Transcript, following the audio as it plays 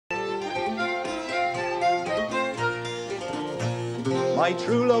My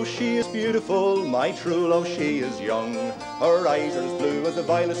true love, she is beautiful, my true love, she is young. Her eyes are as blue as the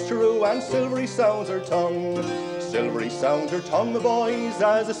violets true, and silvery sounds her tongue. Silvery sounds her tongue, the boys,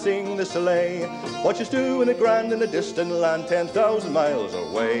 as I sing this lay. What she's doing a grand in a distant land 10,000 miles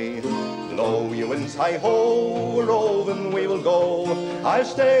away. Blow you winds, hi-ho, we're roving we will go. I'll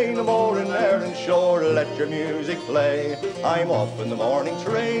stay no more in Erin shore, let your music play. I'm off in the morning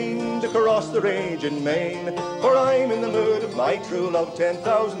train to cross the raging main, for I'm in the mood of my true love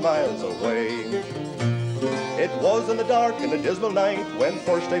 10,000 miles away. It was in the dark and a dismal night when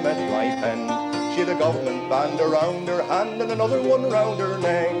first I met my pen. She'd a government band around her hand and another one round her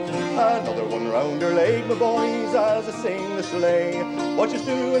neck, another one round her leg, my boys, as I sing the sleigh. What she's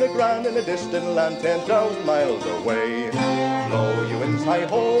doing a grand in a distant land 10,000 miles away. Blow you winds,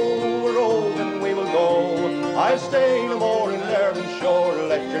 hi-ho, we're roving we will go. I'll stay no more in Erin shore,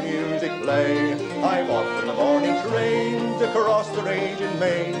 let your music play. I'm off in the morning train to cross the raging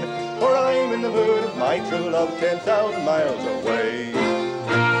main, for I'm in the mood of my true love 10,000 miles away.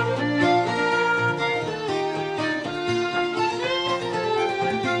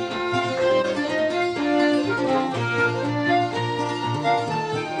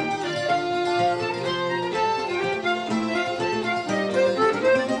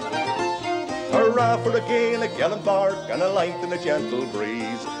 Hurrah for a gay and a gallant bark, and a light and a gentle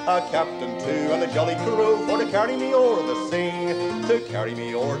breeze, a captain too and a jolly crew for to carry me o'er the sea, to carry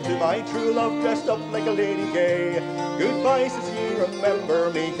me o'er to my true love dressed up like a lady gay. Goodbye, says ye,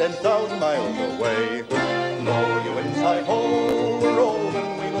 remember me 10,000 miles away. Blow you winds, hi-ho, we're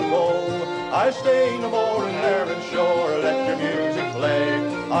roving we will go. I'll stay no more in Erin shore, let your music play.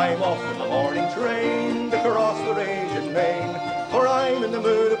 I'm off in the morning train to cross the raging main, for I'm in the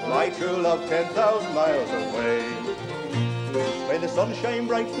mood of my true love 10,000 miles away. May the sun shine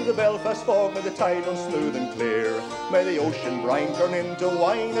bright through the Belfast fog, may the tide run smooth and clear, may the ocean brine turn into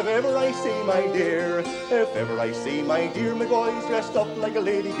wine if ever I see my dear. If ever I see my dear, my boys dressed up like a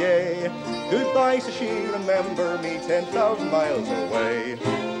lady gay. Goodbye, says she, remember me 10,000 miles away.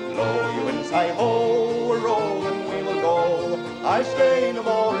 Blow you winds, hi-ho, we're rolling we will go. I'll stay no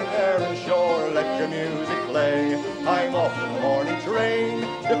more in Erin shore, let your music play. I'm off in the morning train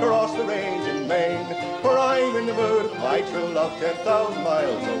to cross the raging main, for I'm in the mood of my true love 10,000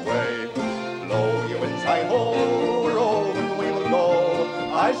 miles away. Blow you winds, hi-ho, we're rolling we will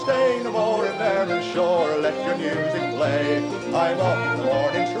go. I'll stay no more in Erin shore, let your music play. I'm off in the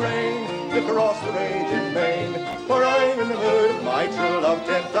morning train to cross the raging main, for I'm in the mood of my true love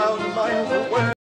 10,000 miles away.